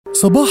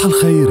صباح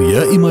الخير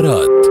يا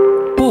إمارات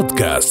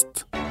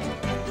بودكاست.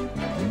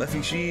 ما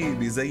في شيء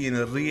بيزين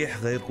الريح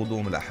غير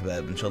قدوم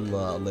الأحباب. إن شاء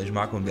الله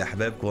يجمعكم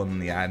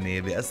بأحبابكم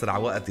يعني بأسرع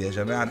وقت يا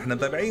جماعة. نحن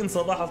متابعين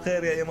صباح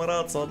الخير يا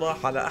إمارات،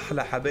 صباح على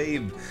أحلى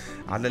حبايب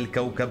على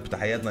الكوكب.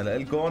 تحياتنا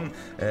لكم.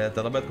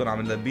 طلباتكم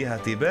عم نلبيها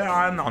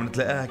تباعا، عم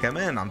نتلاقاها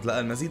كمان، عم نتلاقى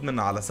المزيد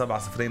منها على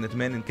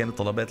 708 إن كانت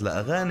طلبات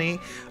لأغاني،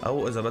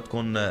 أو إذا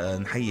بدكم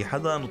نحيي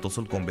حدا،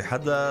 نتصلكم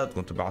بحدا،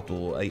 بدكم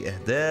تبعتوا أي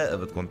إهداء،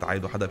 بدكم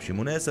تعيدوا حدا بشي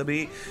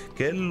مناسبة،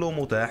 كله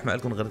متاح. ما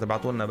لكم غير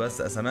تبعتوا لنا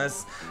بس SMS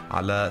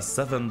على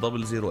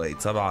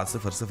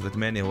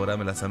 708 هو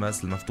رقم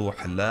الSMS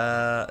المفتوح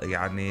لا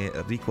يعني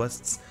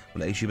ريكويستس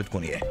ولا أي شيء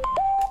بدكم إياه.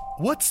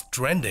 What's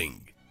trending؟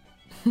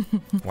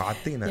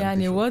 وعدتينا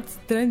يعني واتس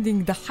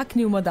ترندينج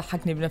ضحكني وما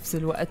ضحكني بنفس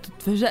الوقت،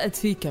 تفاجأت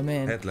فيه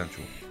كمان. هات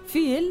لنشوف.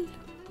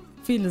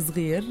 فيل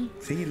صغير،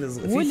 فيل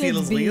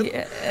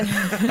صغير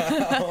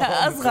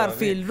أصغر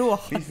فيل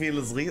روح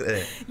فيل صغير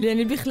ايه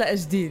يعني بيخلق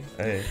جديد.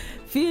 ايه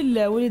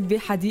فيل ولد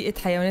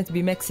بحديقة حيوانات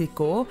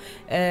بمكسيكو،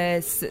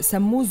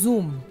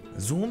 سموه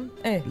زوم.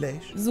 ايه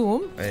ليش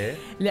زوم؟ ايه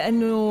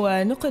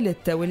لأنه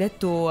نقلت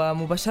ولادته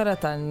مباشرة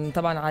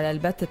طبعا على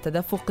البث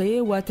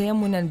التدفقي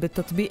وتيمنا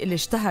بالتطبيق اللي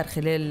اشتهر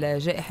خلال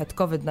جائحة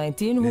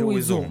كوفيد-19 وهو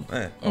زوم.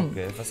 ايه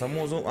اوكي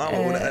فسموه زوم.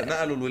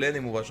 نقلوا الولادة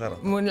مباشرة،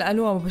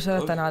 نقلوها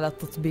مباشرة على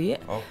التطبيق.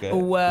 اوكي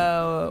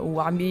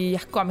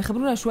وعم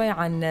يخبرونا شوي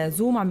عن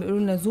زوم. عم يقولوا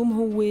لنا زوم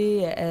هو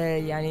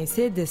يعني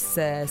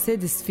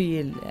سادس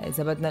فيل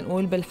إذا بدنا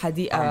نقول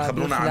بالحديقة. عم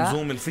يخبرونا عن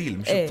زوم الفيل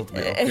مش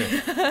التطبيق. اوكي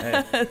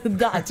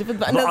ضاعت شفت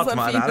بقى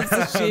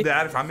بدي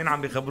أعرف عن مين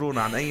عم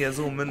بيخبرونا عن أي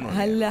زوم منه.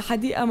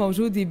 هالحديقة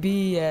موجودة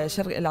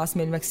بشرق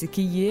العاصمة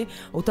المكسيكية،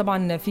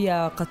 وطبعا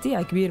فيها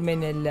قطيع كبير من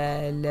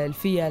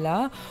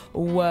الفيلة.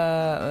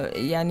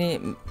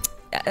 ويعني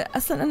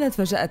أصلا أنا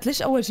تفاجأت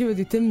ليش أول شيء بده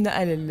يتم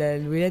نقل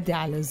الولادة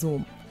على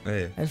زوم.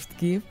 ايه عرفت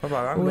كيف؟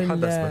 طبعا عملوا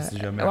حدث بس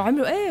جماعة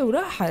وعملوا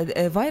وراح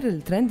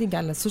فايرل ترندينج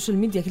على السوشيال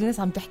ميديا، كل الناس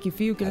عم تحكي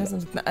فيه وكل الناس عم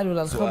تتنقلوا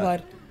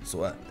للخبر.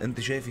 سؤال انت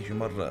شايفي شي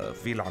مرة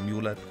فيل عم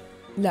يولد؟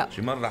 لا.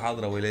 شي مرة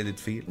حاضرة ولادة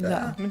فيل؟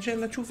 لا من شان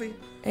لا تشوفي.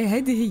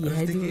 هيدي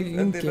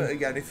يمكن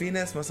يعني في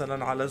ناس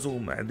مثلا على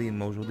زوم قاعدين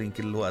موجودين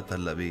كل الوقت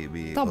هلا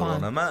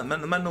طبعا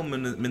ما انهم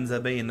من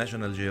زباين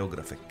ناشونال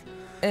جيوغرافيك.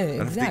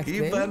 عرفتي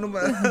كيف انه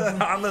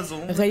على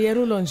زوم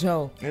غيروا لهم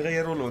جو.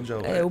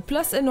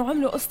 وبلس انه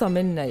عملوا قصة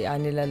منها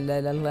يعني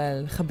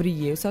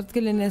للخبرية، وصارت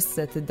كل الناس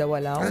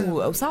تتداولها.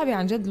 وصعب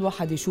عن جد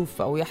الواحد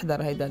يشوف او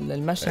يحضر هيدا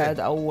المشهد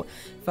او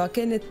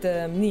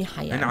فكانت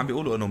منيحة يعني. عم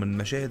بيقولوا انه من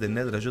المشاهد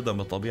النادرة جدا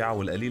بالطبيعة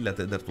والقليل لا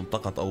تقدر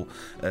تلتقط او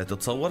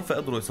تتصور،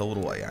 فقدروا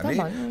يصوروها يعني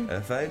طبعا.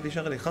 فهيدي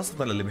شغلة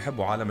خاصة للي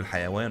بيحبوا عالم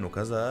الحيوان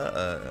وكذا.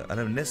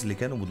 انا من الناس اللي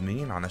كانوا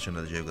مدمنين على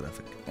ناشونال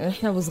جيوغرافيك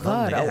احنا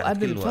وصغار او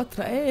قبل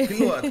فترة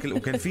كل وقت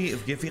وكان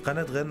في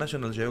قناة غير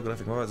ناشونال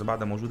جيوغرافيك ما بعرف إذا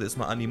بعدها موجودة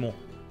اسمها أنيمو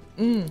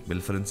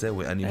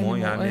بالفرنساوي. أنيمو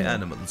يعني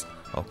أنيمالز.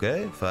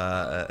 أوكي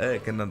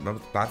كنا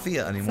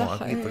بتعرفيها أنيمو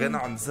أكيد. فكنا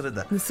عم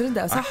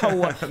نسردها صح.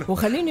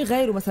 وخليني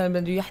غيره مثلا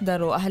بده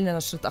يحضروا أهلنا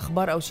نشرة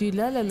أخبار أو شيء.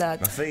 لا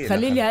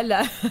خليني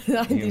هلا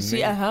عندي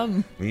شيء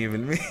أهم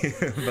 100%.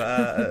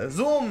 بقى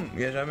زوم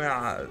يا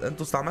جماعة،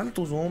 أنتوا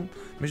استعملتوا زوم؟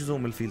 مش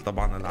زوم الفيل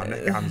طبعا، اللي عم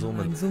نحكي عن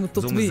زوم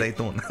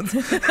الزيتون.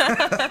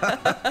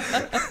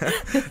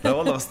 لا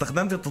والله بس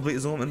استخدمت التطبيق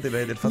زوم أنت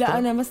بهذه الفترة؟ لا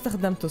أنا ما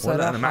استخدمته صراحة.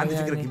 ولا أنا ما عندي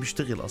فكرة يعني كيف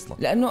بيشتغل أصلا،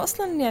 لأنه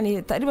أصلا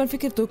يعني تقريبا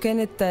فكرته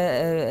كانت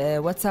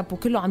واتساب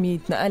وكله عم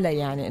يتنقلها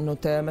يعني إنه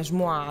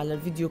مجموعة على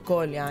الفيديو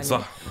كول يعني.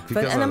 صح.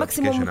 فأنا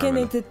ماكسيموم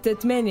كانت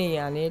 8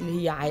 يعني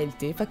اللي هي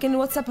عائلتي، فكان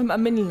واتساب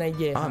مأمن لنا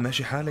إياه.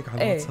 ماشي حالك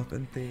على واتساب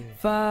أنت.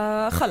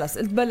 فخلص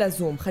قلت بلا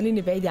زوم،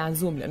 خليني بعيدة عن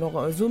زوم،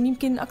 لأنه زوم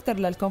يمكن أكتر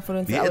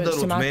للكونفرنس أو الاجتماعات.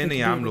 يقدروا 8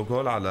 يعملوا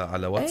كول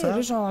على واتساب.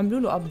 رجعوا عملوا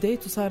له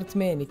أبديت وصار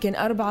 8، كان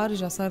 4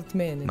 رجع صار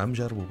 8. ما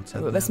مجربوا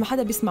بتصدق؟ بس ما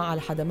حدا بيسمع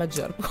على حدا، ما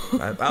تجربوا.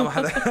 ما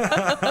حدا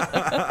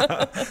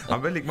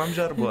عم بقول لك ما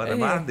مجربوا. أنا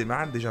ما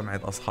عندي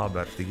جمعة أصحاب.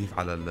 عرفتي كيف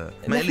على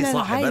ما لي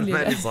صاحب. أنا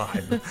ما لي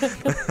صاحب.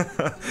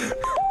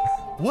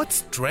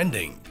 What's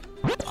trending؟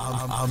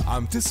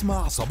 عم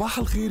تسمع صباح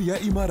الخير يا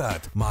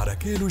إمارات مع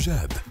ركيل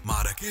وجاد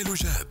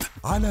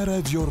على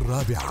راديو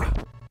الرابعة.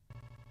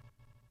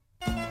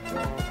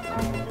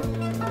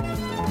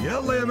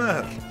 يلا يا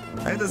ماهر،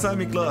 هيدا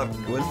سامي كلارك.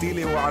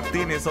 قلتيلي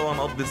وعدتيني سوا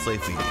نقضي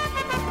الصيفية.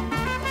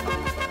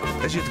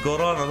 اجت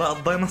كورونا، لا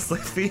قضينا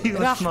الصيفية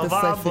رحنا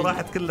بعض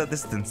وراحت كلها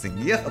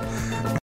ديستنسينج. يلا